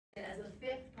the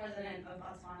 5th President of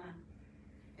Botswana.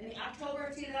 In the October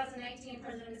of 2019,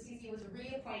 President Masisi was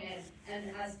reappointed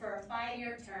and as for a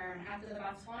 5-year term after the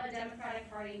Botswana Democratic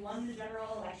Party won the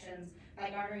general elections by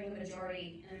garnering the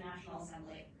majority in the National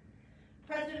Assembly.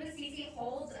 President Masisi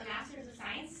holds a Master's of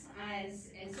Science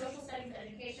in Social Studies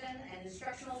Education and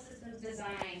Instructional Systems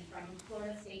Design from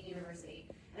Florida State University,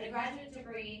 and a graduate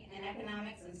degree in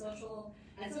Economics and Social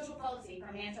Policy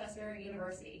from Manchester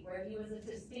University, where he was a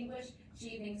distinguished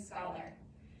achieving scholar.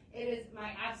 It is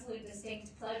my absolute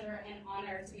distinct pleasure and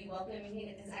honor to be welcoming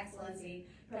His Excellency,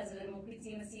 President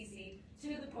Mokgweetsi Masisi,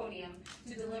 to the podium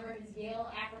to deliver his Yale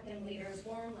African Leaders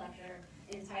Forum lecture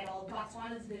entitled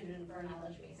Botswana's Vision for a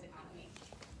Knowledge-Based Economy.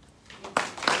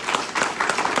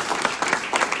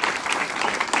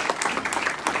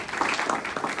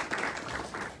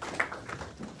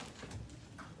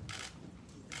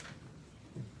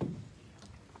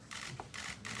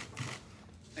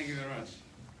 Thank you very much.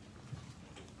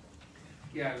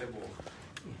 𝐾𝐒𝐈𝐒.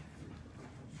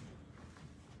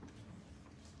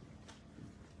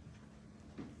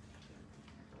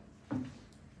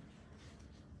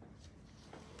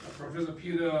 Professor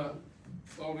Peter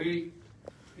Foley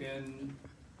in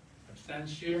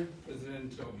absentia,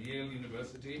 President of Yale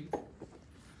University,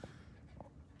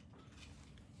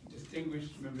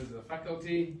 distinguished members of the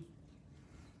faculty,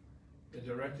 the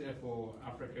Director for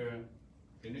Africa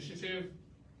Initiative,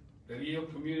 the Yale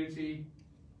community,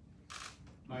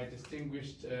 my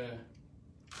distinguished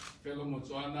fellow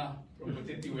Botswana from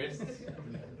Boteti West,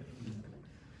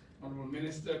 Honorable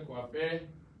Minister 𝐾𝐒/,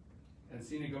 and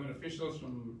senior government officials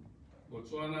from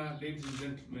Botswana, ladies and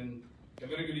gentlemen, a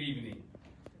very good evening.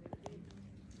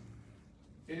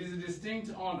 It is a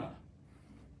distinct honor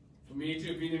for me to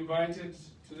have been invited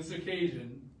to this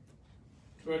occasion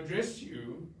to address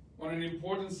you on an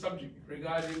important subject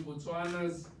regarding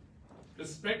Botswana's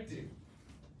perspective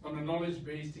on a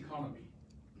knowledge-based economy.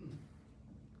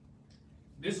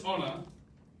 This honor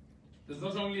does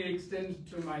not only extend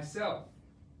to myself,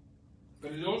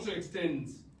 but it also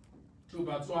extends to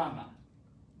Botswana,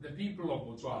 the people of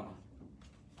Botswana.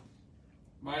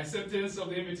 My acceptance of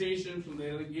the invitation from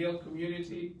the Yale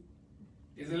community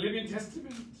is a living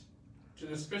testament to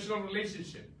the special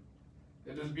relationship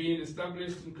that has been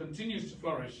established and continues to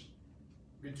flourish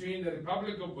between the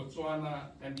Republic of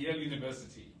Botswana and Yale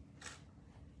University.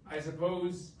 I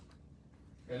suppose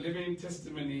a living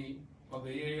testimony of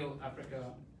the Yale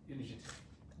Africa Initiative.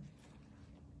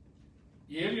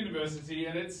 Yale University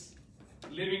and its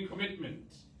living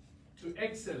commitment to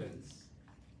excellence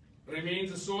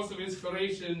remains a source of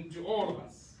inspiration to all of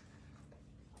us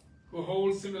who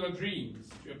hold similar dreams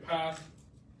to a path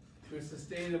to a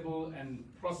sustainable and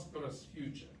prosperous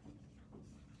future.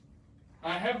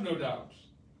 I have no doubt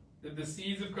that the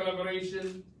seeds of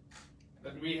collaboration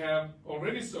that we have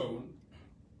already sown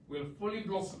will fully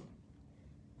blossom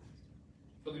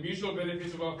for the mutual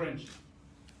benefit of our friendship.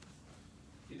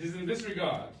 It is in this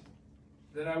regard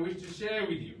that I wish to share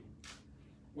with you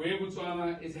where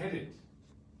Botswana is headed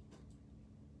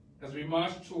as we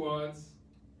march towards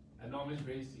a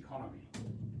knowledge-based economy.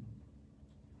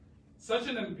 Such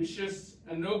an ambitious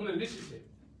and noble initiative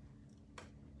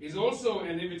is also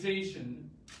an invitation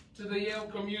to the Yale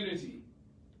community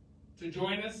to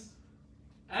join us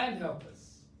and help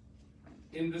us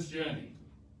in this journey.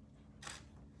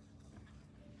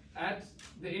 At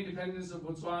the independence of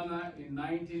Botswana in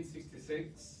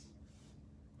 1966,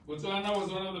 Botswana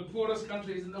was one of the poorest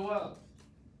countries in the world.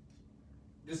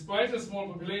 Despite a small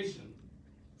population,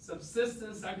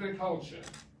 subsistence agriculture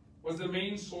was the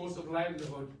main source of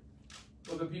livelihood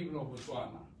for the people of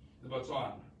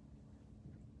Botswana.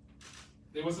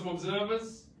 There were some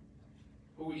observers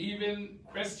who even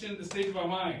questioned the state of our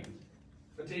mind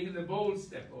for taking the bold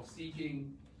step of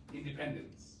seeking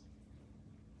independence.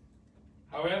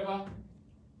 However,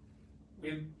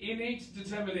 with innate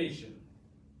determination,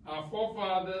 our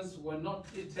forefathers were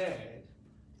not deterred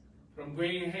from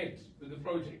going ahead with the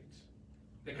project.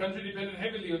 The country depended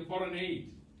heavily on foreign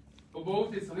aid for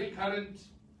both its recurrent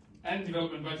and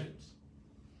development budget.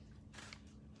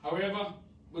 However,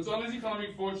 Botswana's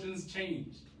economic fortunes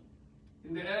changed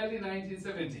in the early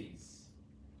 1970s,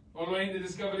 following the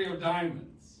discovery of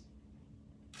diamonds,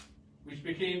 which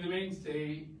became the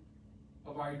mainstay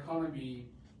of our economy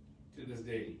to this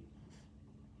day.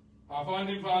 Our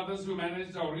founding fathers, who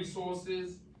managed our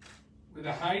resources with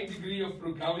a high degree of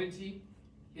frugality,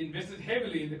 invested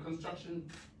heavily in the construction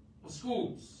of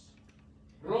schools,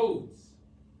 roads,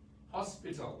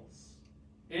 hospitals,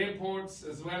 airports,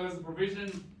 as well as the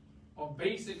provision of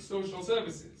basic social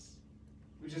services,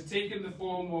 which has taken the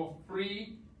form of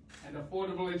free and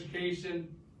affordable education,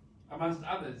 amongst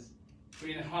others,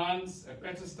 to enhance a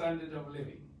better standard of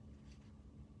living.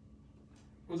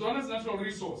 Botswana's natural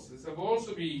resources have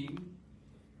also been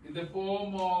in the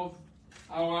form of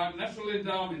our natural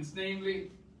endowments,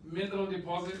 namely mineral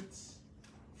deposits,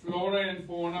 flora and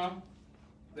fauna,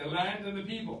 the land and the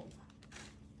people.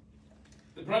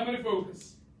 The primary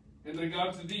focus in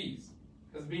regard to these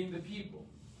has been the people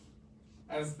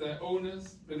as the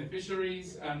owners,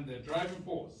 beneficiaries, and the driving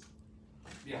force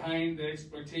behind the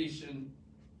exploitation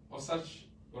of such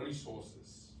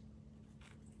resources.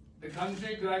 The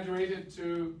country graduated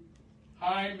to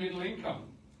high middle income,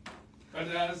 but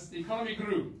as the economy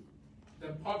grew, the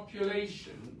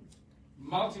population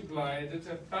multiplied at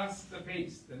a faster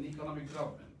pace than economic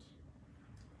development.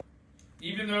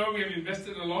 Even though we have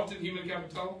invested a lot in human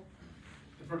capital,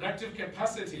 the productive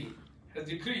capacity has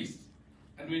decreased,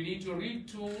 and we need to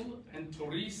retool and to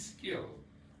reskill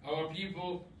our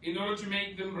people in order to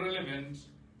make them relevant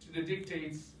to the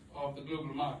dictates of the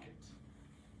global market.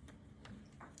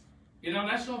 In our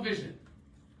national vision,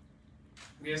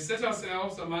 we have set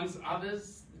ourselves, amongst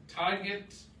others, the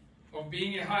target of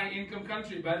being a high-income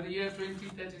country by the year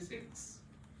 2036.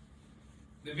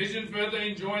 The vision further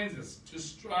enjoins us to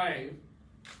strive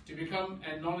to become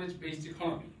a knowledge-based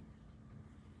economy.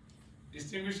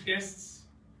 Distinguished guests,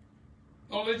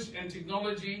 knowledge and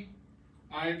technology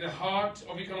are at the heart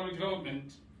of economic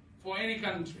development for any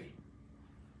country.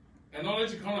 A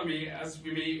knowledge economy, as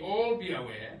we may all be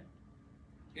aware,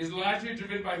 is largely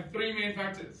driven by three main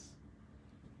factors,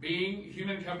 being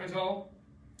human capital,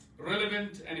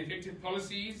 relevant and effective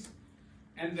policies,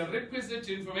 and the requisite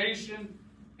information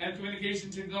and communication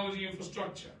technology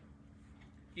infrastructure.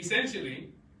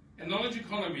 Essentially, a knowledge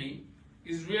economy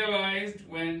is realized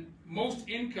when most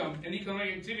income and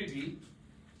economic activity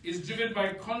is driven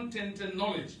by content and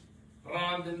knowledge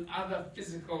rather than other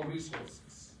physical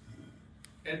resources.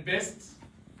 At best,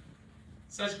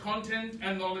 such content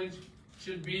and knowledge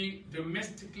should be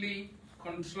domestically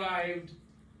contrived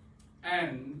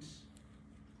and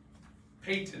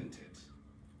patented.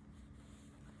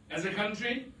 As a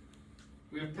country,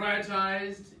 we have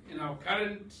prioritized in our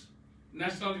current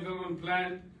National Development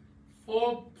Plan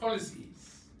 4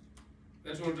 policies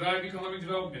that will drive economic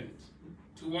development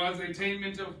towards the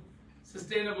attainment of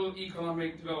sustainable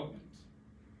economic development.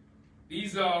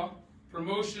 These are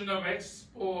promotion of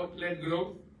export-led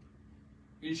growth,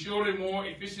 ensuring more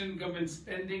efficient government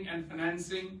spending and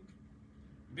financing,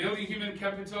 building human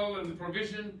capital, and the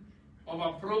provision of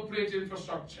appropriate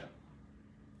infrastructure.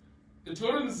 The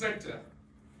tourism sector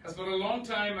has for a long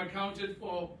time accounted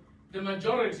for the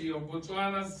majority of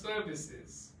Botswana's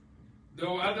services,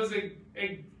 though others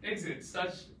exist,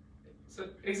 such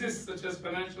as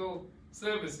financial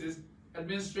services,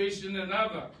 administration and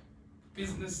other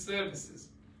business services,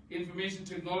 information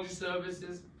technology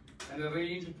services, and a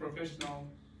range of professional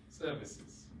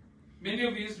services. Many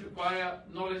of these require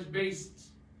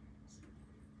knowledge-based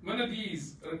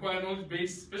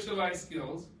specialized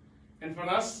skills, and for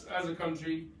us as a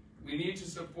country, we need to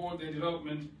support their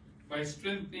development by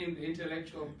strengthening the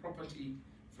intellectual property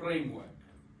framework.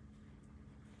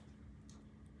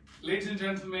 Ladies and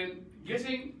gentlemen,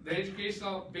 getting the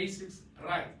educational basics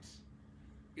right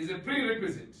is a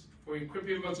prerequisite for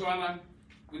equipping Botswana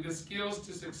with the skills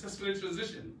to successfully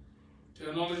transition to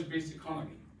a knowledge-based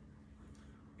economy.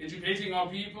 Educating our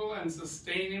people and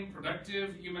sustaining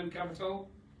productive human capital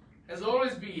has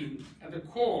always been at the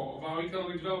core of our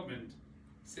economic development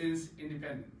since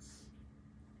independence.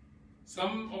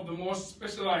 Some of the most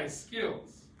specialized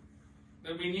skills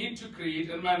that we need to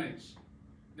create and manage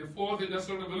the fourth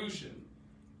industrial revolution,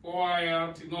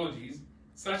 4IR technologies,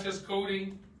 such as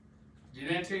coding,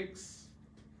 genetics,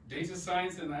 data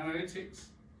science and analytics,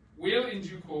 will in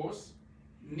due course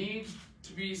need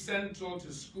to be central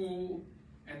to school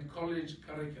and college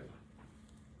curricula.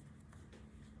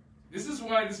 This is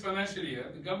why this financial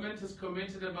year, the government has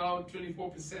committed about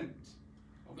 24%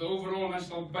 of the overall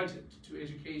national budget to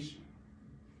education.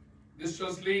 This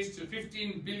translates to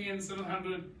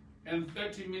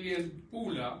 15,730,000,000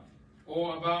 pula,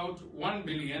 or about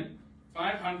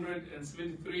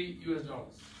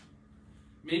 $1,573,000,000,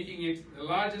 making it the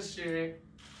largest share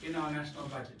in our national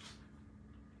budget.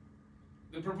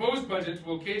 The proposed budget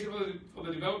will cater for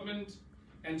the development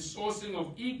and sourcing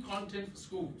of e-content for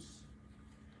schools,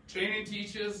 training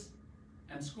teachers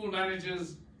and school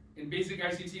managers in basic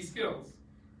ICT skills,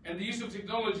 and the use of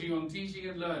technology on teaching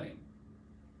and learning.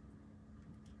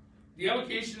 The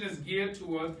allocation is geared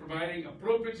towards providing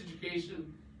appropriate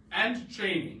education and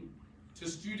training to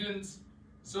students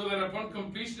so that upon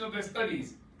completion of their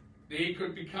studies, they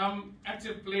could become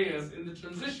active players in the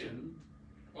transition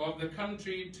of the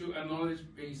country to a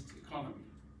knowledge-based economy.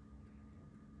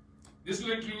 This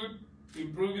will include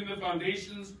improving the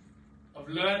foundations of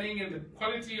learning and the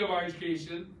quality of our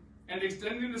education and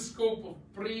extending the scope of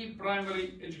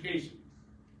pre-primary education.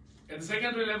 At the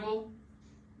secondary level,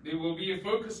 there will be a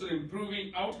focus on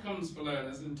improving outcomes for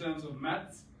learners in terms of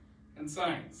maths and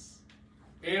science,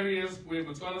 areas where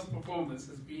Botswana's performance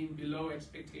has been below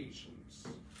expectations.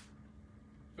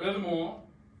 Furthermore,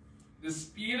 the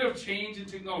speed of change in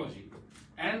technology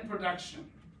and production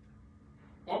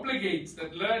obligates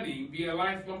that learning be a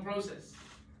lifelong process,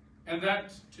 and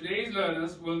that today's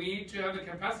learners will need to have the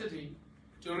capacity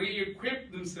to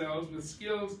re-equip themselves with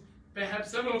skills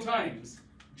perhaps several times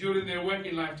during their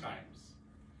working lifetimes.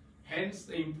 Hence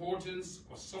the importance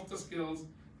of softer skills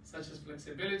such as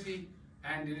flexibility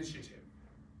and initiative.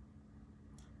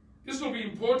 This will be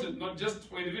important not just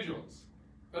for individuals,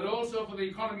 but also for the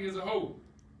economy as a whole.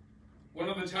 One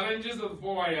of the challenges of the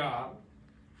 4IR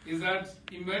is that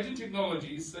emerging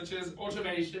technologies such as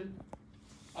automation,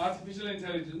 artificial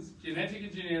intelligence, genetic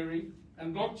engineering,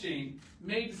 and blockchain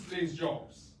may displace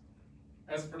jobs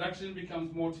as production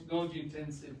becomes more technology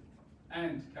intensive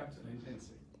and capital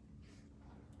intensive.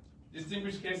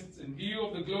 Distinguished guests, in view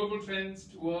of the global trends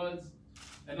towards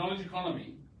a knowledge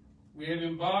economy, we have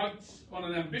embarked on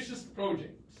an ambitious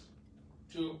project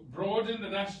to broaden the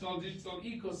national digital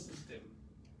ecosystem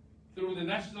through the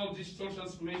National Digital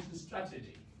Transformation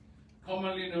Strategy,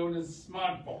 commonly known as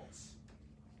SmartBox,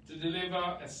 to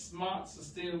deliver a smart,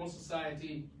 sustainable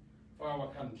society for our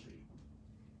country.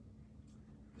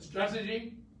 The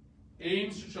strategy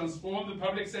aims to transform the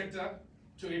public sector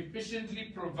to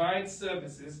efficiently provide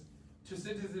services to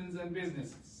citizens and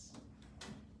businesses.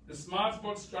 The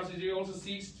SmartBox strategy also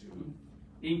seeks to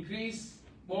increase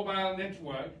mobile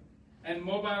network and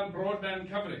mobile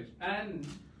broadband coverage, and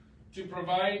to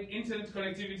provide internet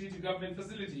connectivity to government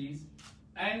facilities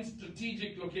and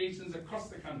strategic locations across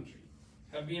the country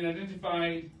have been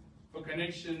identified for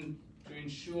connection to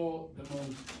ensure the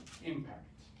most impact.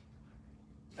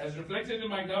 As reflected in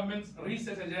my government's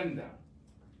reset agenda,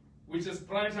 which has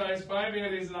prioritized 5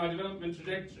 areas in our development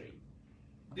trajectory,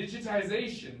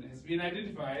 digitization has been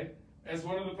identified as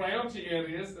one of the priority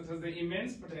areas that has the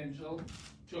immense potential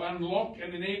to unlock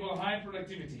and enable high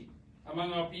productivity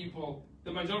among our people,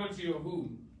 the majority of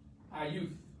whom are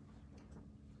youth.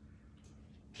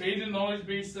 Trade and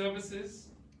knowledge-based services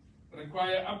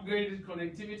require upgraded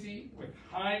connectivity with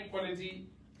high-quality,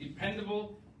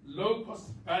 dependable,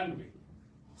 low-cost bandwidth,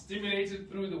 stimulated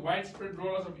through the widespread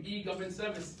rollout of e-government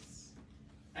services,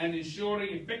 and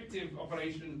ensuring effective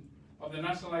operation of the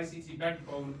national ICT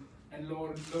backbone and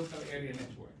local area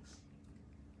networks.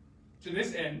 To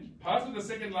this end, part of the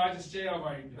second largest share of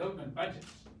our development budget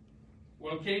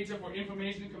will cater for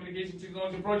information and communication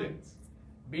technology projects,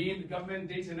 being the government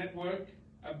data network,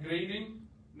 upgrading,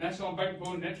 national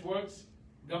backbone networks,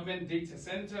 government data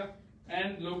center,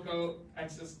 and local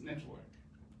access network.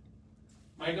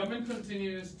 My government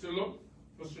continues to look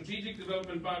for strategic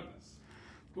development partners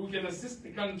who can assist the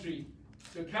country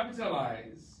to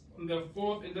capitalize on the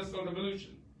fourth industrial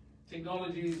revolution,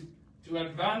 technologies to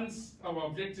advance our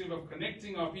objective of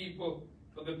connecting our people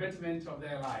for the betterment of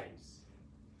their lives.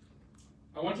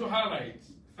 I want to highlight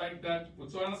the fact that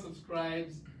Botswana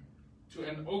subscribes to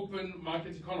an open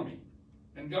market economy,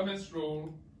 and government's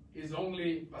role is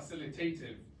only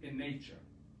facilitative in nature.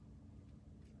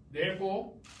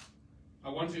 Therefore, I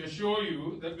want to assure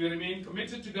you that we remain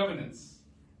committed to governance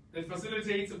that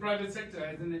facilitates the private sector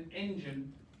as an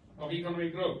engine of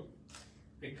economic growth,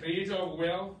 the creator of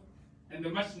wealth, and the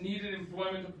much-needed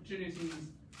employment opportunities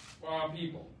for our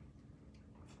people.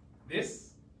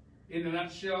 This, in a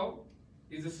nutshell,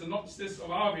 is a synopsis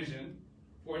of our vision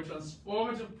for a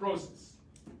transformative process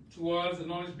towards a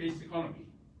knowledge-based economy.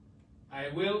 I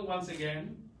will, once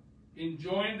again,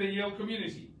 enjoin the Yale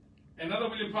community and other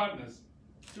willing partners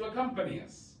to accompany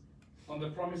us on the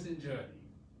promising journey.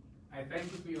 I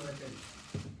thank you for your attention.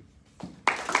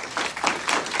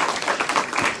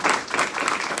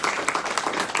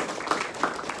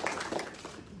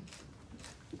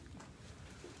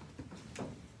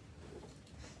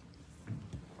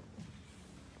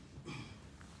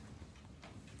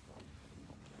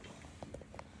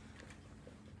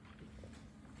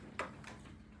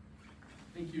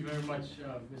 Thank you very much,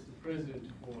 Mr.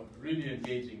 President, for a really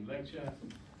engaging lecture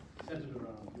centered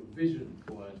around your vision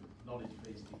for a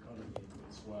knowledge-based economy in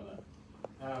Botswana.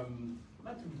 I'd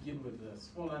like to begin with a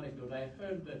small anecdote. I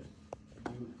heard that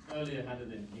you earlier had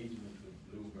an engagement with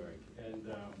Bloomberg, and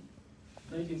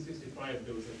in 1965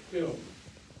 there was a film.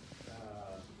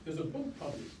 There's a book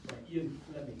published by Ian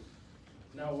Fleming,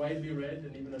 now widely read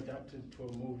and even adapted to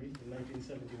a movie in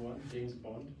 1971, James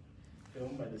Bond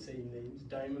film by the same names,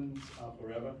 Diamonds Are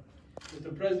Forever.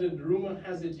 Mr. President, rumor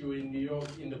has it you are in New York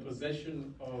in the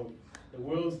possession of the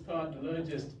world's third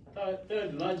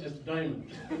largest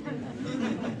diamond.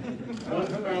 One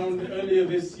found earlier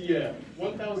this year,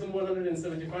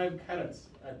 1,175 carats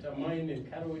at a mine in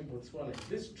𝐏𝐂𝐈𝐒, Botswana. Is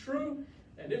this true?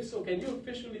 And if so, can you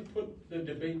officially put the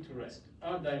debate to rest?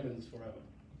 Are diamonds forever?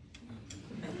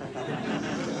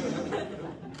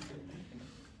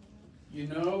 You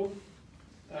know,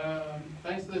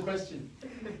 thanks for the question.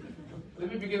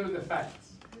 Let me begin with the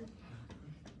facts.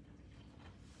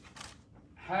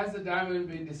 Has a diamond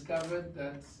been discovered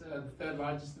that's the third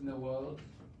largest in the world?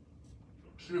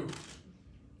 True.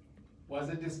 Was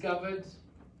it discovered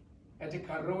at a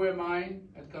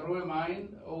𝐏𝐂𝐈𝐒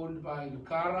mine owned by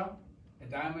Lucara, a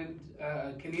diamond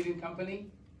Canadian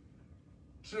company?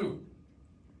 True.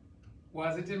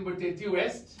 Was it in Mokgweetsi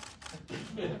West?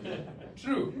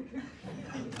 True.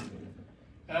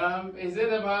 Is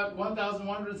it about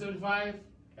 1,175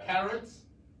 carats?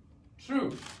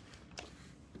 True.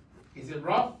 Is it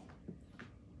rough?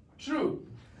 True.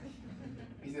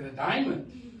 Is it a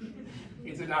diamond?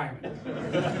 It's a diamond.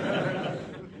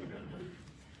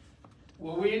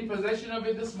 Were we in possession of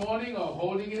it this morning or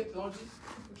holding it?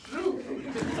 True.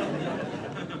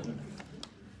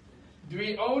 Do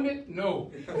we own it? No.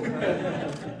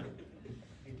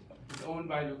 It's owned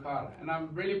by Lucara. And I'm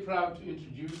really proud to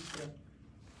introduce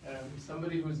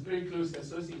somebody who's very closely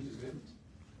associated with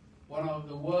one of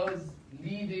the world's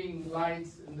leading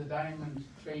lights in the diamond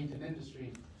trade and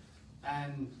industry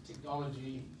and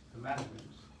technology management,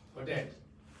 𝐏𝐑𝐄𝐒.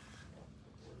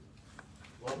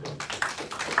 Welcome.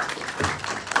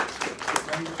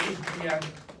 And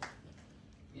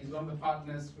he's one of the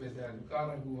partners with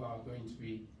Lucara who are going to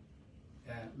be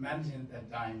managing that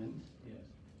diamond. Yes.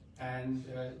 And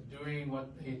doing what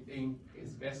they think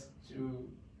is best to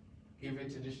give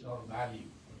it additional value.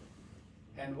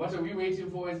 And what are we waiting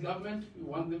for as government? We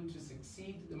want them to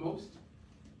succeed the most,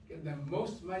 get the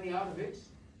most money out of it,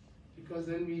 because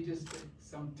then we just get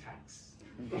some tax.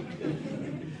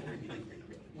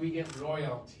 We get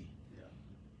royalty.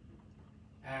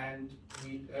 And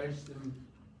we urge them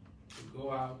to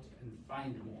go out and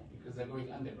find more, because they're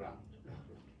going underground.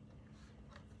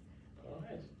 All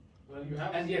right. Well, you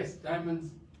have. And yes,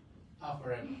 diamonds are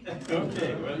forever.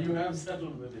 Okay. Well, you have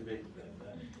settled the debate then.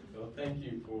 So thank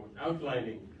you for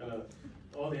outlining kind of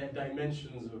all the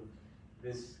dimensions of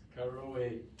this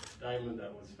𝐏𝐂𝐈𝐒 diamond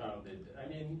that was founded. I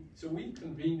mean, so we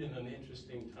convened in an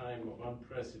interesting time of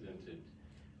unprecedented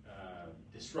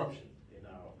disruption in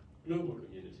our global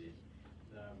community.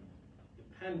 The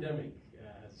pandemic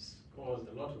has caused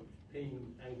a lot of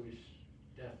pain, anguish,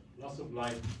 death, loss of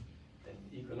life, and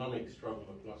economic struggle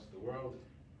across the world.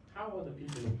 How are the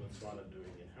people of Botswana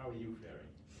doing, and how are you faring?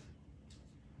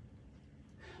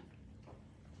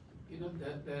 You know,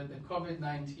 the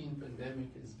COVID-19 pandemic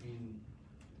has been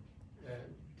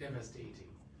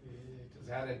devastating. It has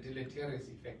had a deleterious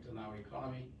effect on our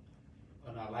economy,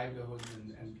 on our livelihoods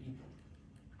and people.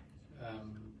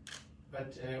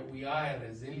 But we are a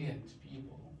resilient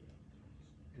people.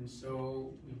 And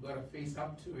so we've got to face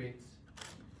up to it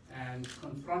and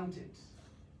confront it.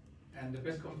 And the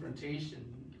best confrontation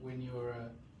when you're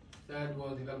a third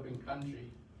world developing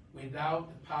country without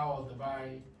the power of the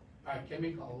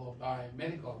biochemical or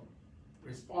biomedical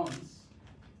response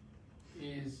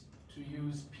is to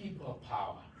use people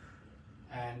power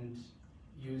and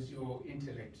use your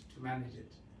intellect to manage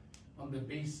it on the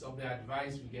basis of the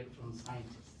advice we get from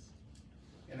scientists.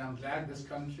 And I'm glad this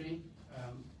country,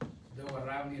 though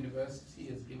Yale University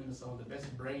has given us some of the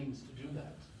best brains to do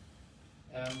that.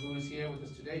 Who is here with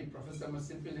us today? Professor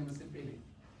𝐏𝐶𝐒𝐈𝐒,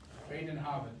 trained in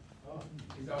Harvard.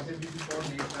 He's our deputy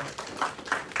coordinator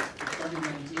for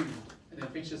COVID-19, an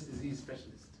infectious disease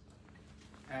specialist.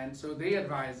 And so they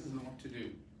advise us on what to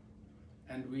do.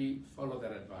 And we follow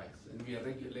that advice, and we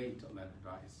regulate on that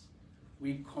advice.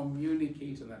 We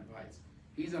communicate on that advice.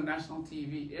 He's on national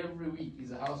TV every week.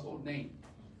 He's a household name.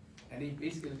 And he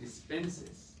basically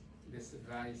dispenses this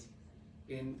advice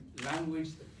in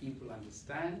language that people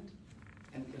understand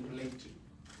and can relate to.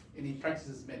 And he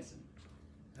practices medicine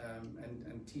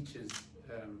and teaches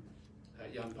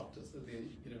young doctors at the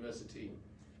university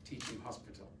teaching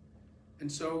hospital.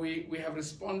 And so we have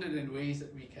responded in ways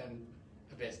that we can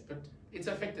best, but it's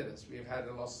affected us. We've had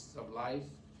a loss of life,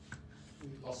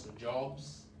 we've lost of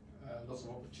jobs, loss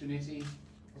of opportunity,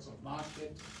 loss of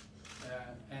market,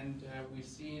 and we've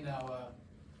seen our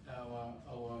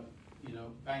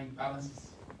bank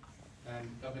balances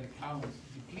and government accounts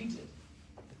depleted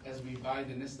as we buy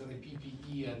the necessary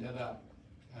PPE and other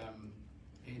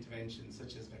interventions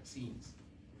such as vaccines,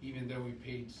 even though we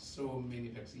paid so many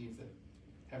vaccines that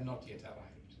have not yet arrived.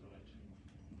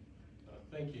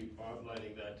 Thank you for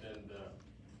outlining that, and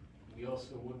we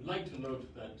also would like to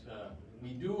note that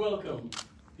we do welcome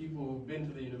people who've been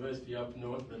to the university up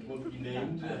north that won't be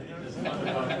named. There's not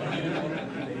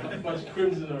much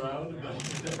crimson around, but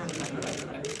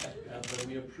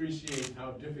we appreciate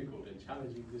how difficult and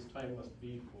challenging this time must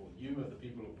be for you and the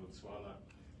people of Botswana,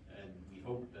 and we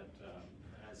hope that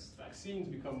as vaccines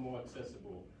become more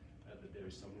accessible, that there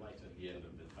is some light at the end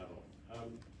of the tunnel.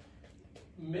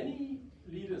 Many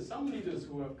leaders, some leaders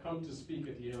who have come to speak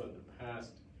at Yale in the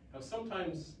past have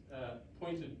sometimes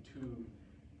pointed to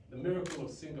the miracle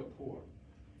of Singapore,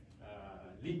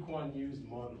 Lee Kuan Yew's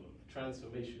model of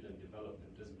transformation and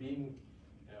development as being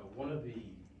one of the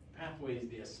pathways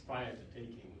they aspire to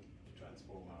taking to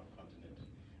transform our continent.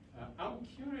 I'm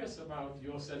curious about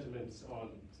your sentiments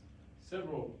on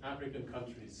several African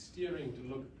countries steering to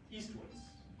look eastwards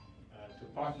to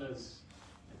partners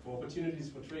and for opportunities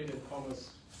for trade and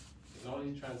commerce,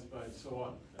 technology transfer, and so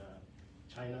on.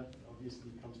 China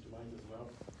obviously comes to mind as well.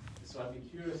 So I'd be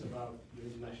curious about your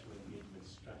international engagement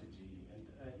strategy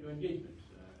and your engagement in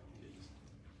the East.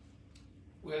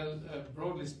 Well,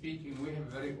 broadly speaking, we have a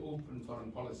very open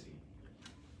foreign policy.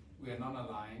 We are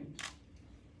non-aligned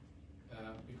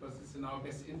because it's in our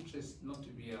best interest not to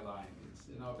be aligned. It's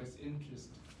in our best interest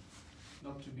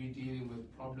not to be dealing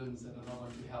with problems that are not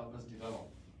going to help us develop.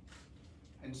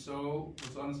 And so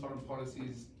Botswana's foreign policy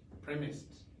is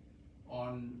premised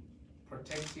on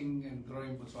protecting and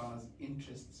growing Botswana's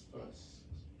interests first.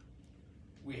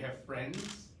 We have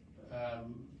friends,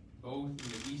 both in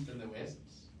the East and the West,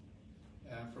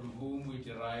 from whom we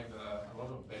derive a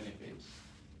lot of benefits.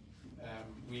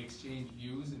 We exchange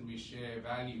views and we share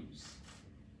values,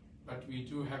 but we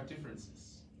do have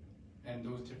differences, and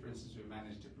those differences we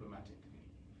manage diplomatically.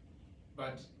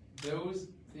 But those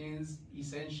things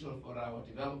essential for our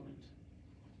development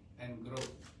and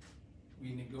growth,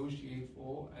 we negotiate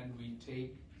for and we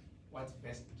take what's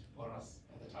best for us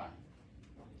at the time.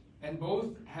 And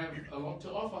both have a lot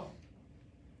to offer.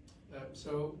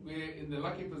 So we're in the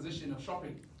lucky position of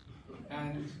shopping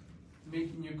and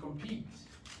making you compete.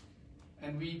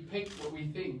 And we pick what we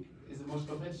think is the most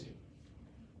competitive.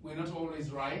 We're not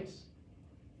always right,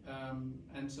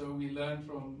 and so we learn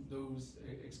from those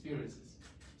experiences.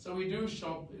 So we do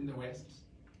shop in the West.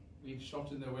 We've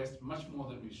shopped in the West much more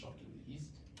than we shopped in the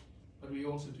East, but we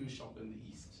also do shop in the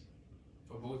East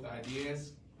for both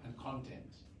ideas and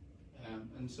content.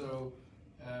 And so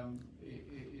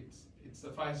it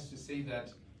suffices to say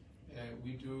that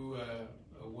we do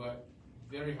work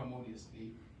very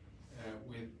harmoniously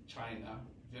with China,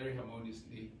 very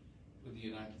harmoniously with the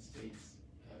United States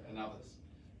and others.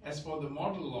 As for the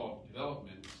model of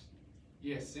development,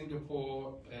 yes,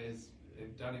 Singapore has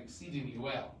done exceedingly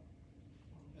well.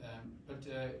 But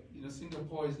you know,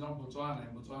 Singapore is not Botswana,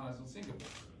 and Botswana is not Singapore.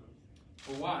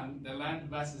 For one, the land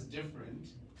mass is different,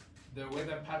 the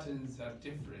weather patterns are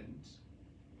different.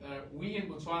 We in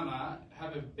Botswana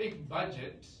have a big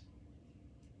budget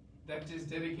that is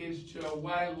dedicated to a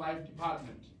wildlife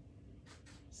department,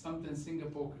 something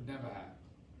Singapore could never have,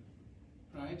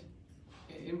 right?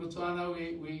 In Botswana,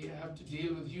 we have to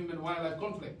deal with human-wildlife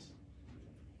conflict.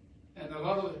 And a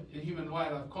lot of the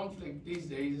human-wildlife conflict these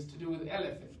days is to do with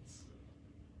elephants.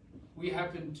 We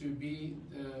happen to be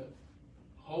the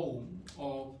home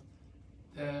of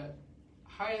the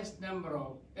highest number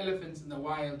of elephants in the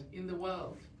wild in the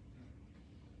world.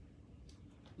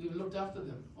 We've looked after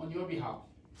them on your behalf,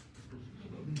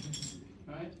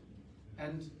 right?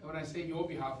 And when I say your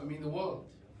behalf, I mean the world.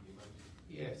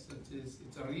 Yes,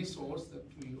 it's a resource that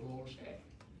we all share.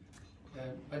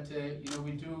 But you know,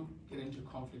 we do get into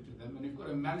conflict with them, and we've got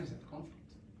to manage that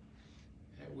conflict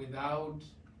without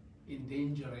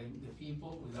endangering the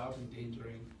people, without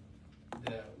endangering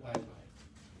the wildlife.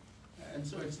 And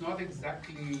so it's not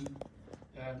exactly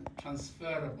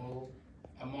transferable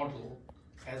a model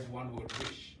as one would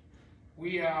wish.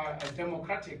 We are a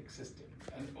democratic system,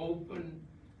 an open,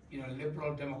 you know,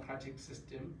 liberal democratic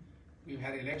system. We've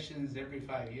had elections every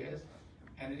 5 years,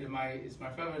 and it's my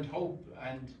fervent hope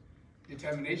and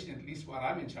determination, at least while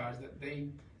I'm in charge, that we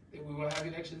will have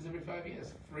elections every 5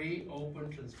 years, free,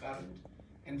 open, transparent,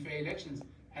 and fair elections.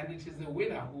 And it is the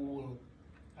winner who will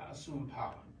assume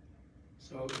power.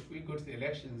 So if we go to the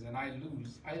elections and I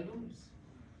lose, I lose.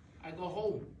 I go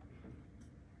home.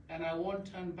 And I won't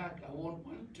turn back. I won't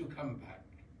want to come back.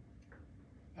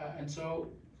 And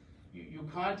so you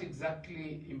can't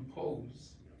exactly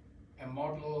impose a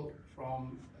model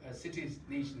from a city,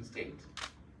 nation, state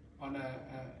on a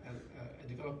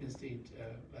developing state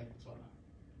like Botswana.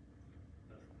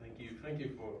 Thank you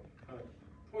for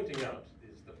pointing out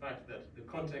the fact that the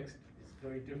context is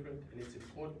very different and it's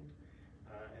important.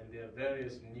 and there are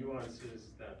various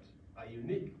nuances that are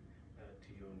unique to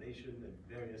your nation and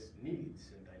various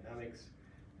needs and dynamics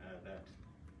that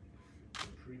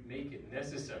make it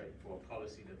necessary for a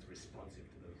policy that's responsive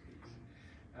to those needs.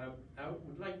 I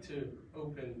would like to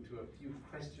open to a few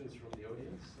questions from the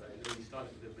audience. I know we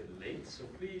started a little bit late, so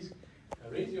please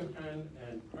raise your hand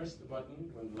and press the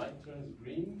button. When light turns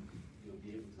green, you'll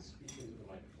be able to speak into the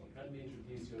microphone. Kindly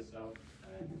introduce yourself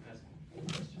and ask a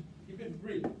question. Keep it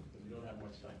brief, because we don't have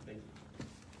much time. Thank you.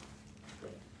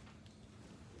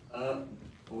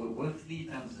 With the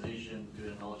transition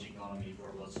to a knowledge economy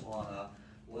for Botswana,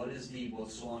 what is the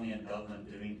Botswanian government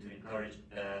doing to encourage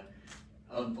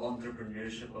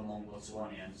entrepreneurship among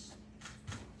Botswanians?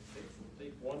 We'll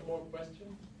take one more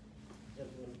question.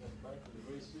 Gentleman in the back with the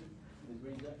gray suit, the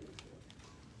green jacket.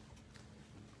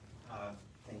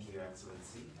 Thank you, Your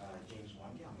Excellency. James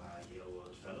Mwangi, I'm a Yale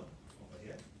World Fellow over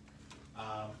here.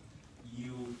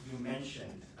 You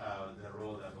mentioned the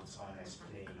role that Botswana is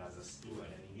playing as a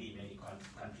steward, and indeed many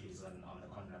countries on the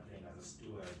continent are playing as a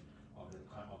steward of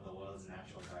the world's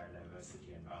natural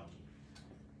biodiversity and bounty.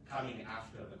 Coming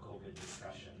after the COVID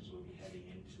discussions, we'll be heading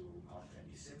into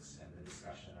COP26 and the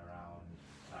discussion around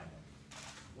climate.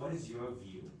 What is your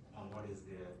view on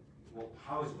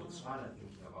how is Botswana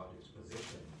thinking about its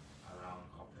position around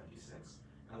COP26,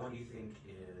 and what do you think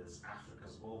is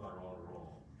Africa's overall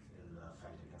role in the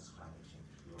fight against climate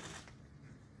change globally?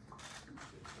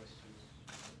 Good questions.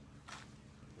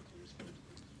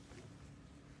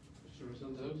 Mr.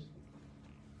 Rosenthal?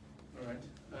 All right.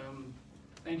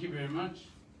 Thank you very much.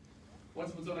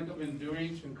 What's Botswana government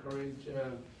doing to encourage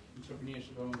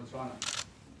entrepreneurship in Botswana?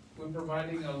 We're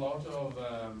providing a lot of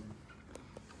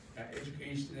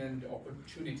education and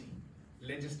opportunity.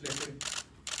 Legislative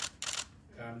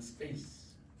space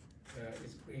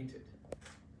is created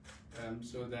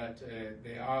so that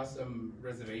there are some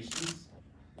reservations.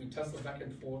 We tussle back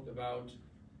and forth about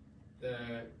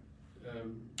the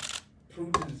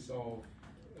prudence of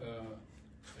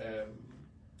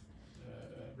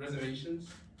reservations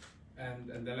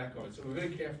and the lack of it. So we're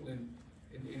very careful in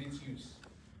its use.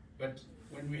 But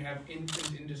when we have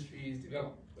infant industries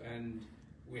develop and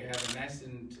we have a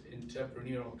nascent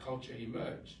entrepreneurial culture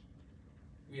emerge,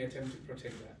 we attempt to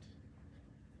protect that.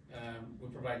 We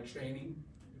provide training,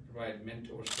 we provide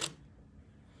mentorship,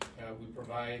 we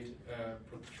provide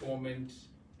procurement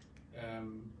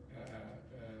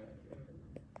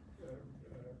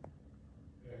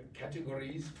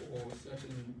categories for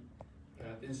certain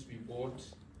things to be bought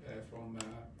from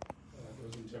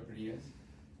those entrepreneurs.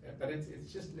 But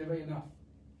it's just never enough.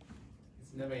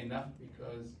 It's never enough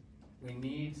because we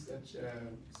need such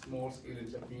small-scale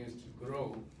entrepreneurs to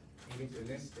grow and get to the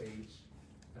next stage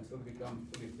until they become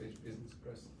fully-fledged business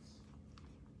persons.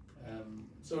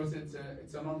 So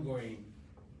it's an ongoing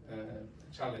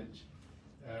challenge,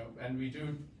 and we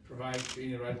do provide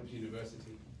training right up to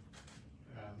university.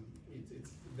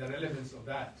 It's the relevance of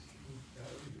that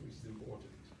which is important.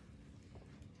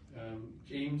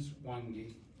 James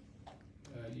Mwangi,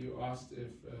 you asked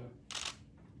if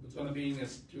Botswana being a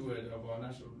steward of our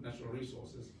natural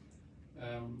resources,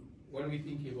 what are we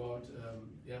thinking about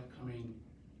the upcoming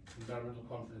environmental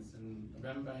conference in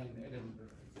November in Edinburgh?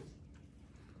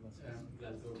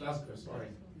 Glasgow, sorry,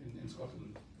 in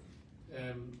Scotland.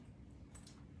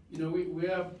 You know,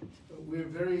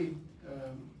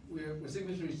 we're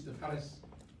signatories to the Paris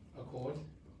Accord.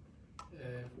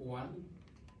 For one,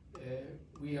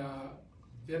 we are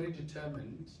very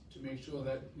determined to make sure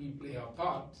that we play our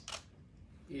part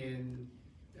in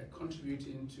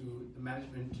contributing to the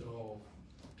management of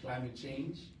climate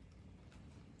change.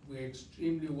 We're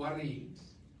extremely worried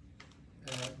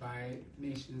by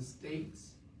nation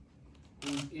states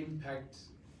whose impact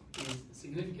is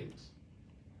significant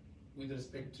with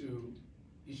respect to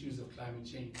issues of climate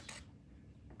change.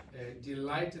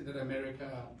 Delighted that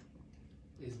America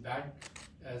is back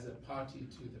as a party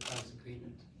to the Paris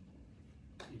Agreement.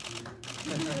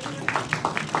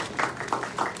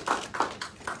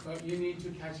 But you need to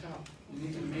catch up. You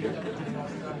need to make up for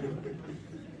lost time.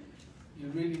 You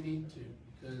really need to,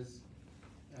 because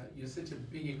you're such a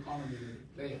big economy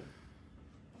player.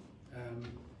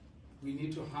 We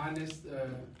need to harness the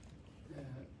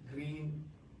green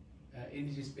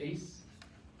energy space,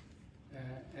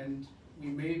 and we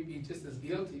may be just as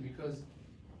guilty because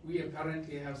we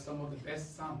apparently have some of the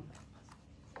best sun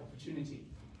opportunity,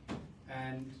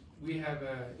 and we have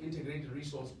an integrated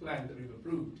resource plan that we've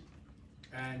approved,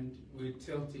 and we're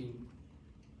tilting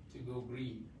to go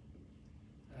green.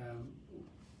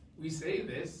 We say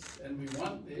this and we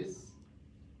want this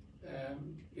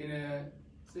in a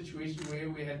situation where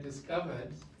we had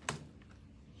discovered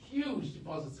huge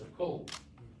deposits of coal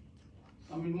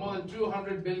more than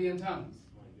 200 billion tons.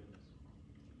 My goodness.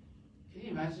 Can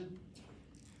you imagine?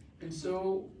 And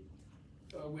so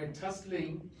we're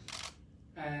tussling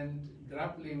and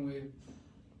grappling with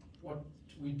what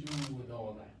we do with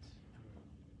all that.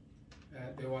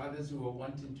 There were others who were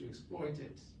wanting to exploit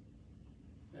it,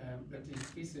 but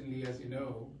increasingly, as you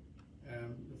know,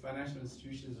 the financial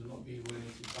institutions will not be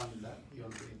willing to fund that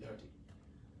beyond 2030.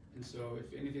 And so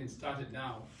if anything started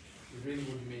now, it really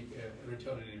would make a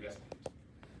return on investment.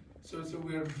 So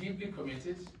we're deeply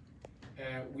committed.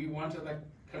 We want other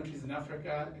countries in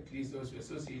Africa, at least those we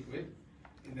associate with,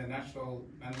 in the national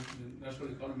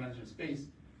economic management space,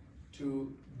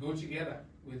 to go together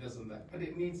with us on that. But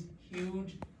it needs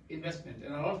huge investment,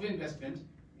 and a lot of investment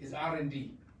is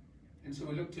R&D. And so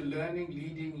we look to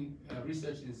leading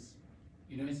research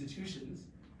institutions,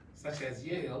 such as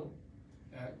Yale,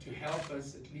 to help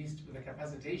us at least with the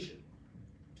capacitation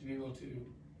to be able to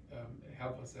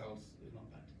help ourselves on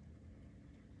that.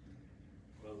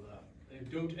 Well, I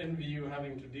don't envy you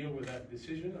having to deal with that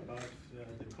decision about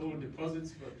the coal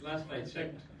deposits, but last I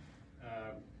checked,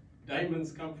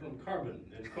 diamonds come from carbon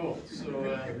and coal, so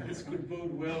this could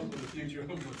bode well for the future of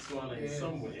Botswana in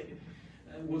some way.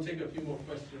 We'll take a few more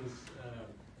questions.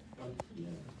 One here,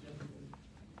 gentleman.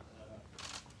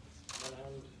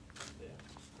 Around there.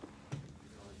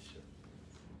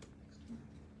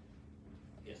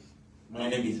 Yes. My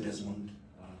name is Desmond,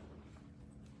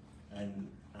 and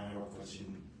I have a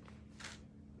question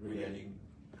regarding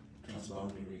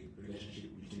transboundary relationship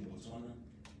between Botswana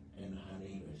and her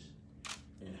neighbors,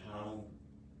 and how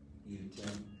you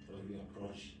intend or you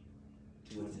approach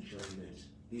towards ensuring that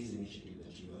this initiative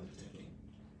that you are undertaking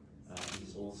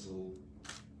is also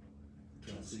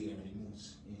transient and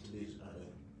moves into this other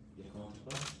your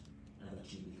counterpart, and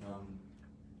that you become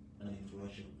an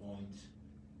influential point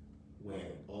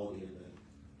where all the other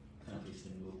countries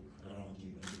can look around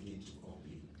you and begin to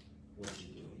copy what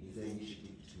you're doing. Is there an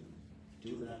initiative to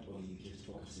do that, or are you just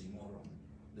focusing more on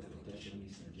the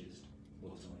protectionist and just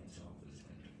Botswana itself for this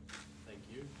country? Thank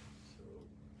you. So,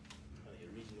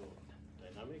 regional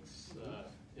dynamics.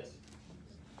 Yes.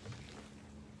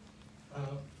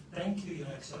 Thank you, Your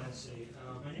Excellency.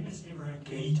 My name is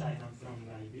𝐏𝐿 and I'm from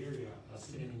Liberia,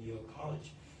 studying in Yale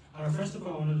College. First of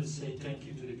all, I wanted to say thank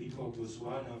you to the people of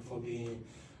Botswana for being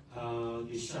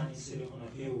the shining city on a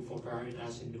hill for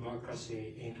prioritizing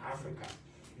democracy in Africa.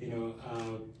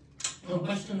 My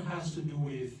question has to do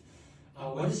with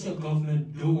what is your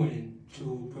government doing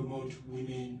to promote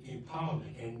women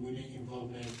empowerment and women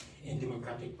involvement in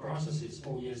democratic processes?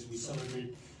 Oh yes, we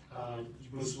celebrate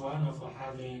Botswana for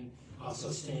having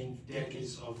sustained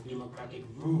decades of democratic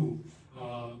rule.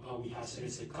 We have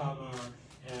𝐏𝐶𝐒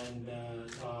and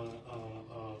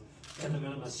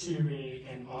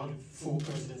Masisi and all the 4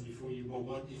 presidents before you. But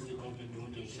what is the government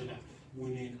doing to ensure that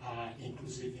women are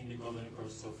inclusive in the government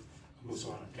process of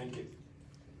Botswana? Thank you.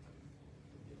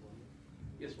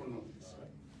 Yes, one more.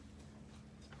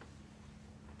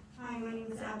 Hi, my name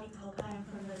is 𝐏𝐑𝐄𝐒𝐈𝐒. I'm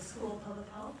from the School of Public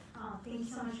Health. Thank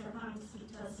you so much for coming to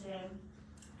speak to us today.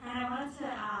 And I wanted to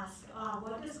ask,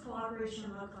 what does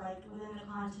cooperation look like within the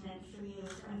continent for you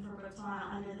and for Botswana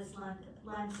under this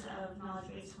lens of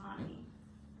knowledge-based economy?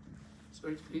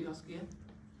 Sorry, can you ask again?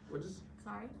 What is?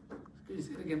 Sorry? Can you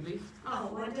say it again, please? Oh,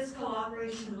 what does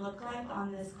cooperation look like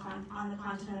on this on the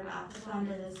continent of Africa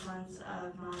under this lens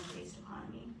of knowledge-based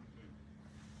economy?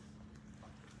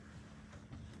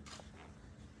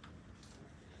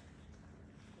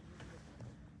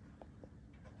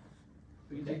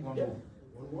 We can take one more.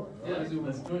 One more? Yeah, let's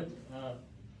do it.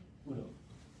 Udo.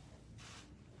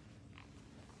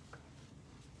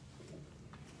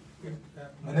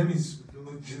 My name is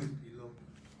Jude Ilo,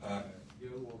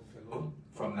 Yale Fellow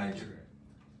from Nigeria.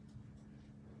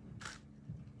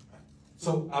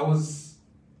 So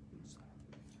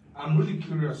I'm really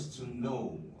curious to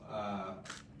know,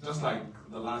 just like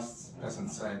the last person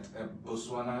said,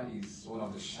 Botswana is one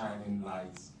of the shining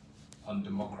lights on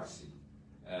democracy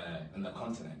in the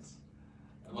continent.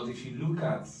 But if you look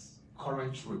at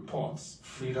current reports,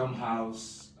 Freedom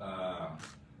House,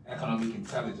 Economic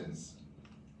Intelligence,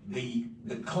 the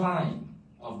decline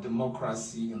of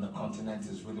democracy in the continent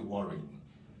is really worrying.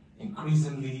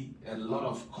 Increasingly, a lot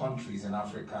of countries in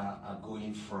Africa are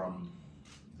going from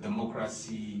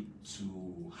democracy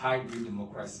to hybrid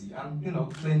democracy and,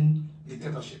 plain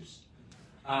dictatorships.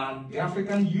 And the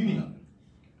African Union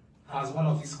has one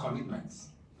of its commitments,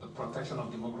 the protection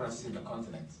of democracy in the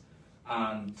continent,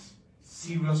 and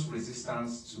serious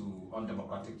resistance to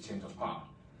undemocratic change of power.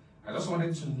 I just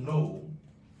wanted to know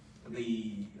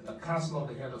the Council of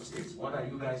the Head of States, what are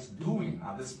you guys doing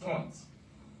at this point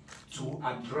to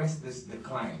address this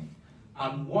decline?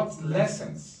 And what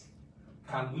lessons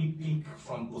can we pick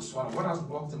from Botswana? What has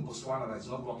worked in Botswana that is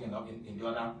not working in the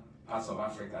other parts of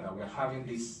Africa, that we're having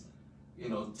this,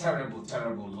 terrible,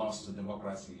 terrible loss to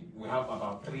democracy? We have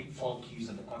about 3-4 coups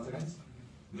in the continent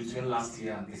between last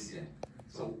year and this year.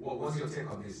 So what's your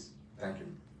take on this? Thank you.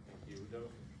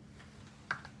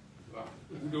 Wow.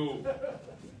 Udo.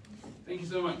 Thank you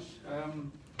so much.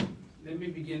 Let me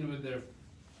begin with the.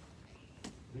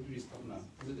 Where do we stop now?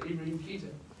 Is it Ibrahim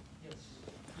Keita? Yes.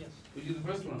 Yes. Which is the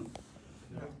first one?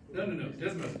 No.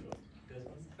 Desmond.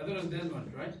 I thought it was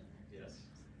Desmond, right? Yes.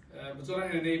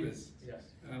 Botswana and neighbors. Yes.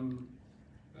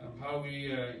 How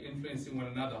we influencing one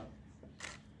another.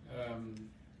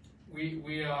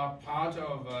 We are part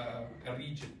of a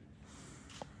region,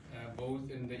 both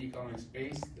in the economic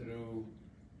space through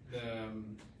the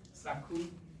SACU,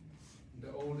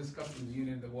 the oldest customs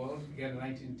union in the world, began in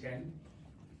 1910.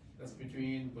 That's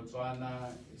between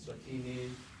Botswana, Eswatini,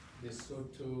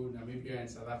 Lesotho, Namibia, and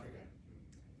South Africa.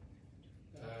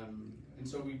 And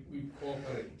so we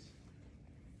cooperate.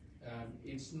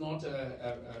 It's not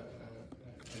an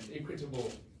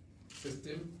equitable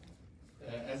system,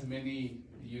 as many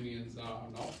unions are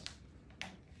not.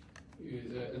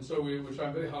 And so we're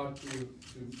trying very hard to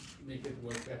make it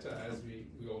work better as we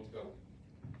all develop.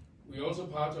 We're also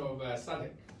part of SADC.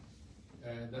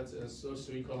 That's a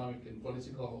socio-economic and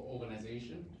political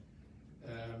organization,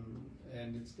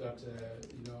 and it's got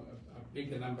a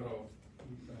bigger number of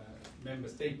member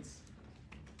states,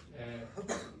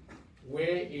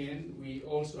 wherein we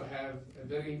also have a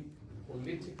very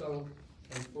political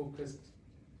and focused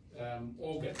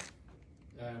organ,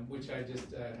 which I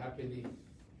just happily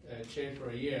chaired for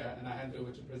a year, and I handed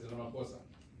over to President Ramaphosa,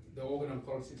 the organ on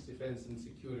politics, defense, and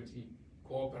security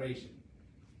cooperation.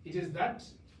 It is that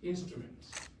instrument,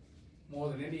 more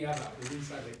than any other within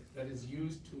SADC, that is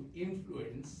used to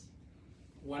influence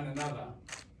one another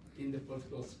in the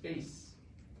political space,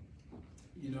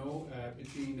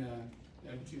 between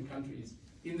countries,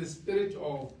 in the spirit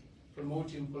of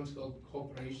promoting political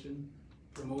cooperation,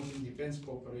 promoting defense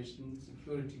cooperation,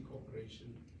 security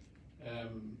cooperation,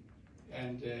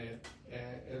 and a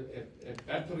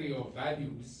battery of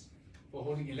values for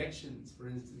holding elections, for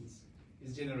instance,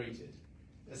 is generated.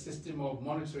 A system of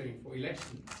monitoring for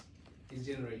elections is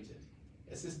generated.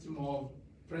 A system of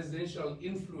presidential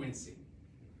influencing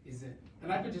is there.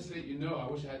 And I could just let you know, I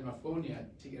wish I had my phone here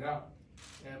to take it out.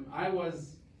 I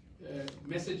was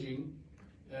messaging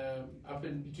up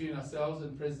in between ourselves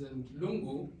and President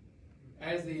Lungu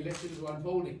as the elections were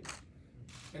unfolding.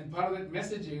 And part of that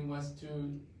messaging was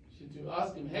to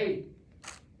ask him, hey,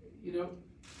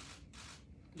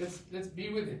 let's be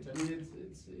with it. I mean,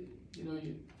 it's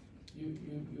you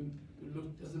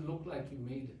doesn't look like you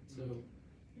made it. So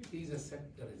please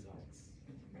accept the results.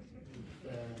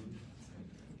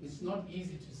 It's not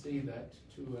easy to say that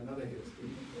to another head of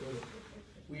state, because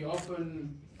we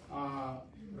often are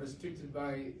restricted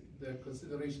by the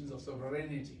considerations of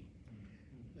sovereignty.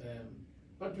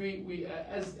 But we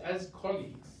as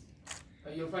colleagues,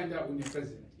 you'll find out when you're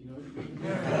president.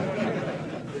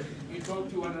 You talk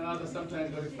to one another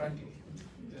sometimes very frankly,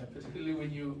 particularly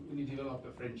when you develop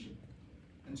a friendship.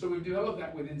 And so we've developed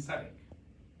that within SADC.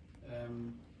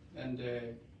 And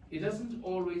it doesn't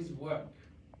always work,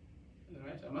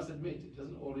 right? I must admit, it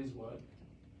doesn't always work,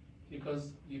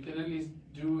 because you can only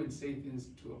do and say things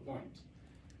to a point.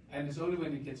 And it's only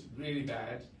when it gets really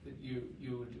bad that you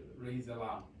would raise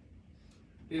alarm.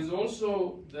 There's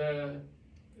also the,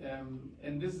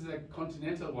 and this is a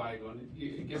continental wide one,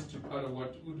 it gets to part of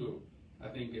what Udo, I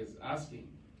think, is asking.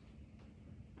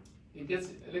 It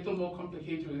gets a little more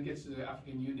complicated when it gets to the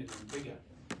African Union and bigger.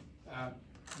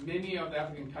 Many of the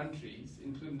African countries,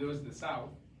 including those in the South,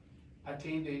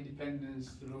 attained their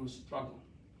independence through struggle.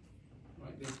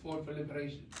 Right? They fought for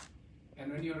liberation.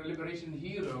 And when you're a liberation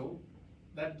hero,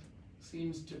 that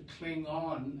seems to cling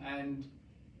on and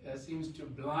seems to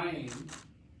blind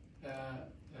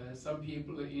some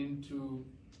people into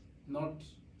not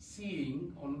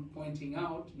seeing or pointing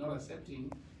out, not accepting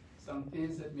some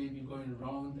things that may be going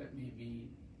wrong, that may be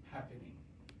happening.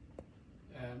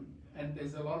 And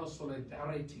there's a lot of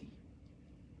solidarity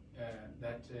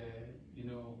that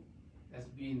has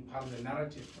been part of the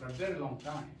narrative for a very long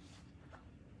time.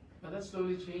 But that's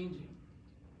slowly changing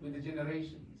with the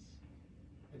generations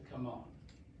that come on.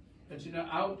 But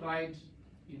outright,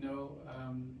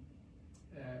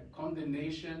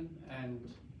 condemnation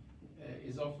and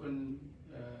is often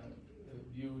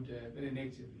viewed very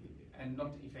negatively and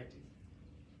not effective.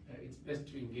 It's best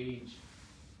to engage,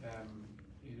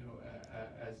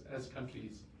 as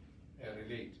countries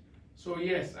relate. So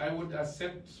yes, I would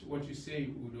accept what you say,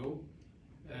 Udo.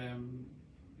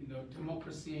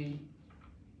 democracy,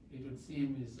 it would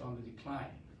seem, is on the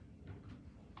decline.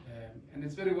 And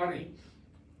it's very worrying.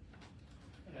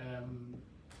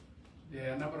 There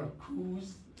are a number of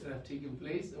coups that have taken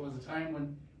place. There was a time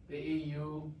when the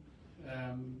AU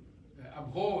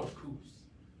abhorred coups.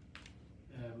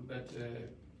 But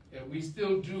we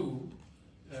still do,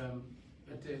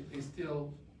 but they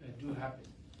still do happen.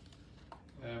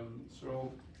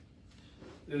 So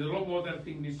there's a lot more that I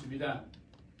think needs to be done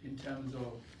in terms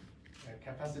of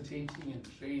capacitating and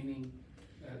training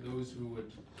those who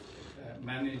would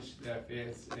manage their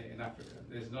affairs in Africa.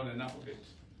 There's not enough of it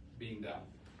being done.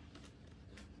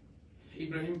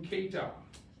 Ibrahim Keita,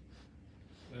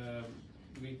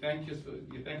 we thank you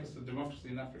for democracy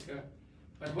in Africa.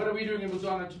 But what are we doing in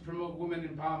Botswana to promote women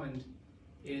empowerment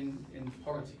in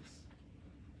politics?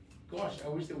 Gosh, I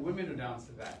wish the women would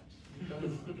answer that,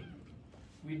 because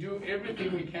we do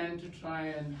everything we can to try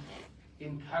and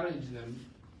encourage them.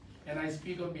 And I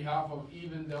speak on behalf of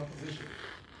even the opposition,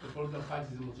 the political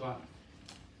parties in Botswana.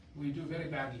 We do very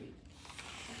badly.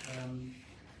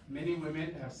 Many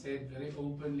women have said very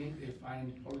openly they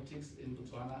find politics in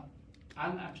Botswana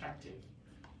unattractive.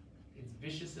 It's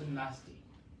vicious and nasty.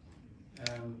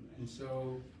 And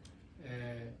so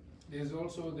there's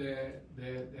also the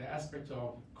aspect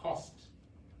of cost.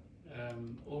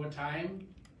 Over time,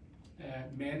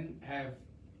 men have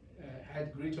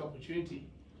had great opportunity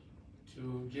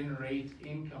to generate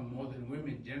income more than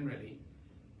women generally.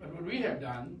 But what we have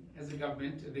done as a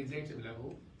government at the executive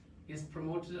level is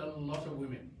promoted a lot of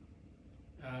women.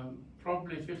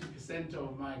 Probably 50%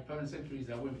 of my permanent secretaries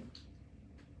are women.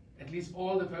 At least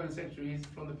all the permanent secretaries,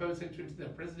 from the permanent secretary to the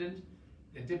president,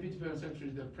 the deputy permanent secretary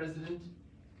to the president,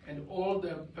 and all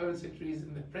the permanent secretaries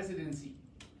in the presidency,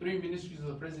 3 ministries of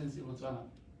the presidency in Botswana,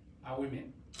 are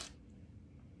women.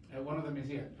 One of them is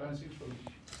here, permanent secretary from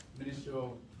the Ministry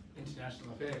of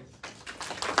International Affairs.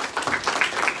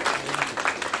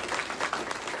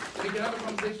 We can have a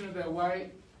conversation with her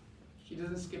why she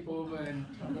doesn't skip over and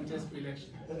contest for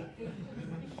election.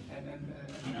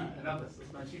 and others.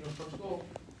 As my chief of protocol,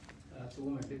 it's a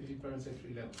woman, deputy permanent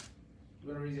secretary level. You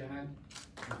want to raise your hand?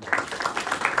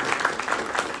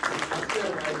 I'm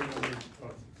still writing on women's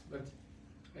politics, but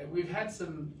we've had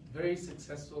some very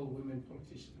successful women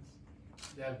politicians.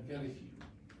 There are very few.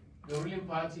 The ruling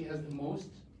party has the most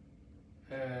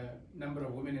number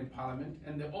of women in parliament,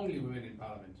 and the only women in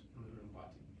parliament from the ruling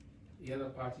party. The other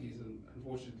parties,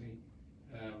 unfortunately,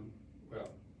 well,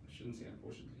 I shouldn't say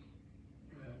unfortunately,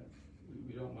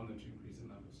 we don't want them to increase the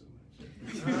number so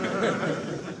much.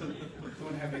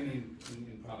 Don't have any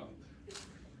in parliament.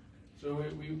 So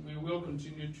we will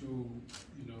continue to,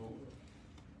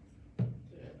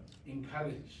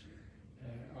 encourage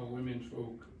our women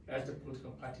folk at the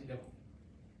political party level.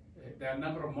 There are a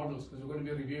number of models, because we're going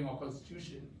to be reviewing our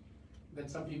constitution, that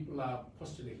some people are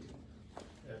postulating.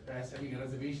 Perhaps having a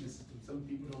reservation system, some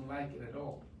people don't like it at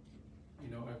all.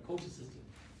 A quota system,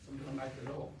 some don't like it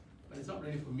at all. But it's not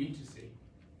really for me to say.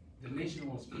 The nation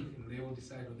will speak and they will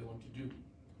decide what they want to do.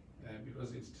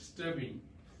 Because it's disturbing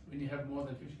when you have more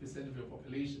than 50% of your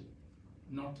population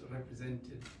not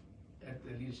represented at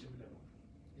the leadership level.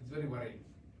 It's very worrying.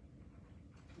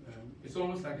 It's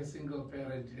almost like a single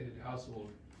parent-headed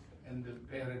household, and the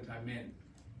parent are men.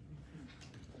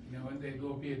 When they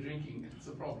go beer drinking, it's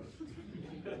a problem.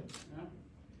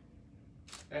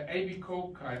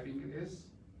 𝐏𝐑𝐄𝐒, I think it is.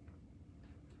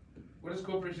 What does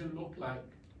cooperation look like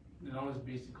in a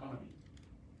knowledge-based economy,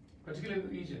 particularly in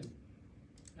the region?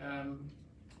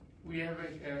 We have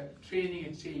training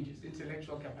exchanges,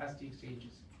 intellectual capacity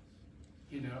exchanges.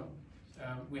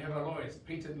 We have our lawyers,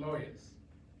 patent lawyers.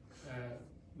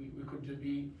 We could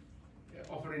be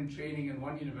offering training in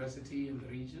one university in the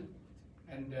region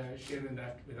and sharing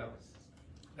that with others.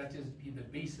 That is the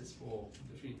basis for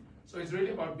the training. So it's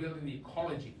really about building the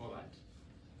ecology for that.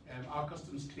 Our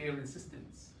customs clearance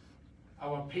systems,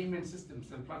 our payment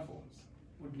systems and platforms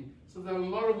would be. So there's a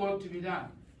lot of work to be done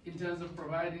in terms of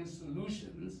providing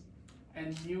solutions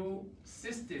and new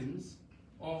systems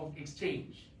of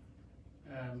exchange.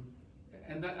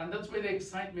 And that's where the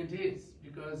excitement is,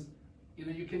 because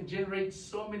you can generate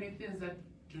so many things that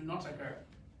do not occur,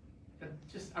 that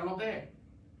just are not there,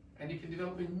 and you can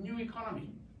develop a new economy.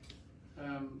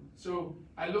 So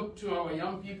I look to our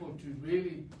young people to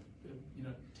really,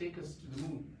 take us to the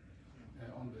moon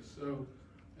on this. So,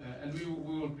 and we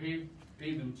will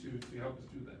pay them to help us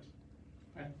do that.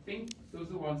 I think those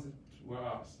are the ones that were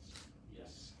asked.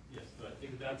 Yes. So I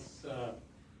think that's,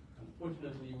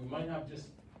 unfortunately, we might have just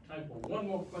time for one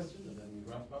more question and then we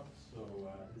wrap up. So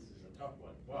this is a tough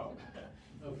one. Wow.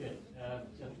 Okay,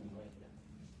 gentlemen right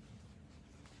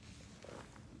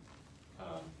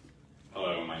here.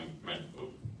 Hello, my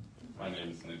name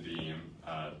is Nadeem.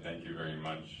 Thank you very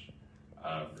much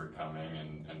for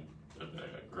coming and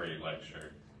a great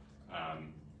lecture.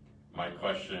 My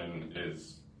question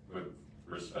is with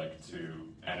respect to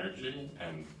energy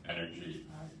and energy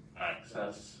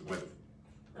access with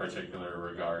particular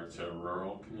regard to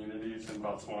rural communities in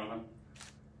Botswana.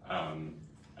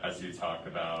 As you talk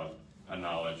about a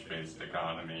knowledge-based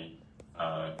economy,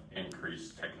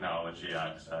 increased technology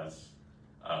access,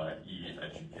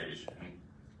 e-education,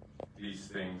 these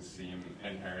things seem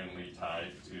inherently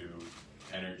tied to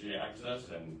energy access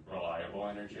and reliable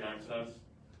energy access.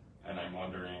 And I'm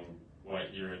wondering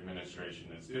what your administration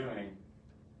is doing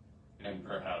and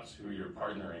perhaps who you're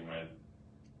partnering with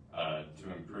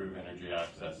to improve energy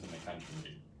access in the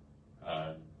country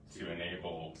to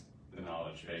enable the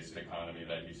knowledge-based economy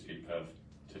that you speak of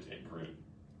to take root.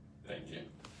 Thank you.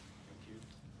 Thank you.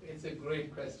 It's a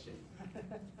great question.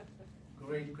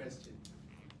 Great question.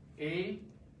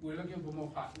 We're looking for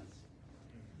more partners,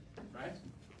 right?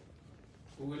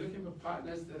 We're looking for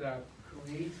partners that are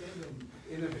creative and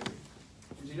innovative.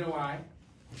 And do you know why?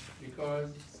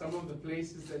 Because some of the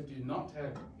places that do not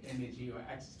have energy or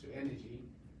access to energy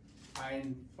are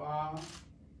in far,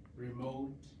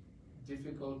 remote,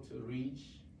 difficult to reach,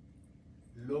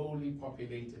 lowly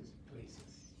populated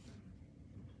places.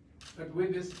 But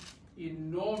with this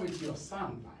enormity of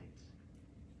sunlight,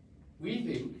 we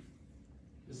think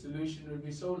the solution would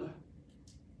be solar,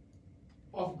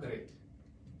 off-grid.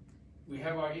 We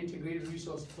have our integrated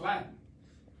resource plan.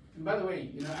 And by the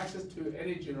way, access to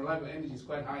energy and reliable energy is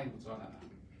quite high in Botswana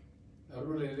now.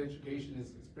 Rural electrification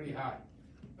is pretty high.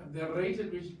 But the rate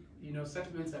at which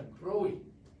settlements are growing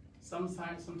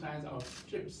sometimes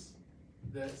outstrips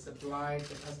the supply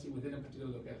capacity within a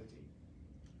particular locality.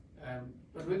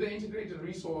 But with the integrated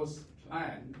resource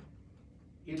plan,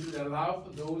 it would allow for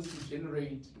those who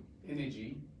generate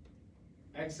energy,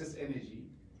 excess energy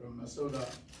from a solar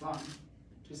plant,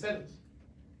 to sell it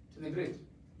to the grid.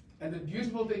 And the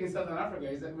beautiful thing in Southern Africa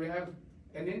is that we have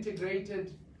an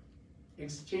integrated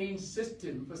exchange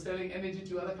system for selling energy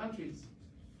to other countries.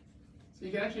 So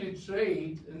you can actually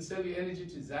trade and sell your energy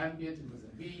to Zambia, to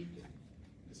Mozambique,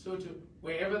 so to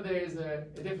wherever there is a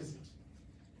deficit.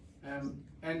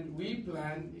 And we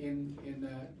plan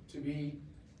to be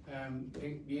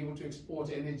able to export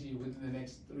energy within the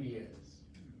next 3 years,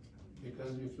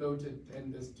 because we floated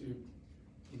tenders to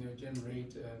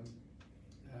generate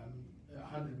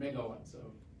 100 megawatts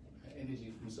of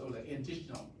energy from solar,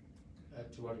 additional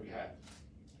to what we have.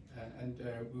 And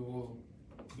we will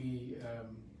be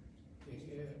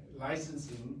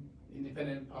licensing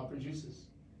independent power producers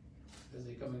as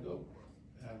they come and go.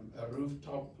 A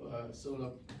rooftop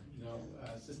solar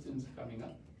systems coming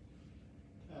up.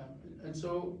 And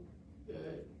so,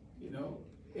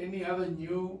 any other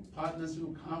new partners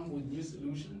who come with new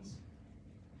solutions,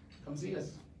 come see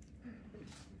us.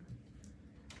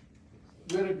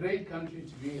 We're a great country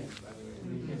to be in, by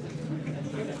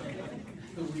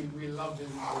the way. We love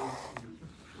visitors.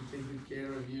 We take good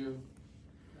care of you.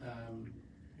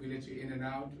 We let you in and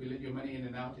out. We let your money in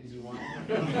and out as you want.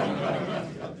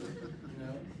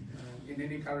 In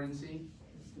any currency,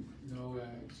 no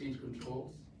exchange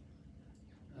controls.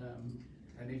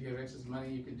 And if you have excess money,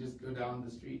 you can just go down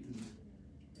the street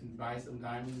and buy some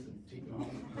diamonds and take them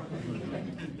home.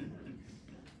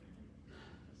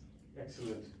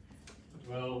 Excellent.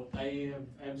 Well, I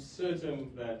am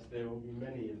certain that there will be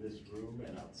many in this room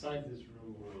and outside this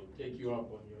room who will take you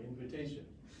up on your invitation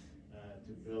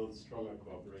to build stronger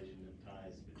cooperation and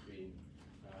ties between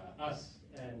us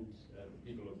and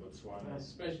the people of Botswana,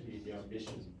 especially in your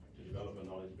ambition to develop a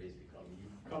knowledge-based economy.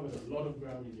 You've covered a lot of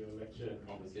ground in your lecture and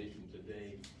conversation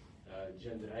today: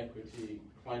 gender equity,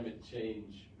 climate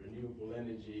change, renewable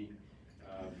energy,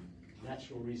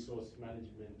 natural resource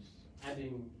management,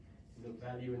 adding the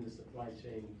value in the supply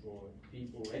chain for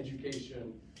people,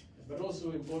 education, but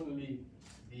also importantly,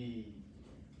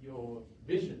 your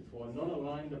vision for a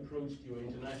non-aligned approach to your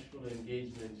international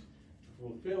engagement to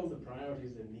fulfill the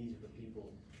priorities and needs of the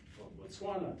people of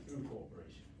Botswana through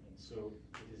cooperation. And so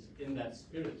it is in that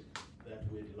spirit that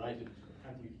we're delighted to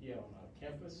have you here on our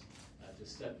campus to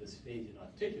set the stage and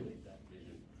articulate that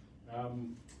vision.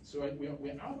 So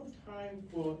we're out of time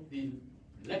for the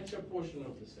lecture portion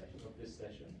of this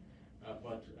session.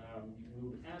 But we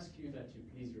would ask you that you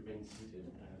please remain seated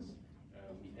as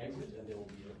we exit, and there will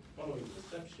be a following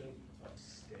reception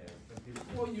upstairs. But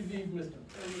before you leave, Mr.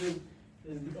 President,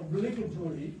 there's the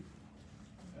obligatory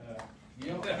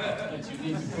that you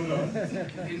need to put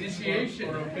on initiation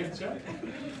for a picture.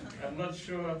 I'm not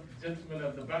sure gentlemen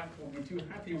at the back will be too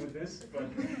happy with this, but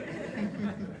there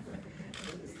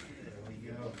we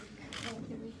go.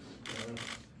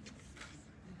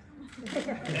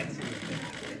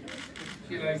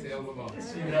 She likes the elbow ball.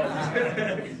 She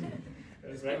does.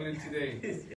 It's coming today.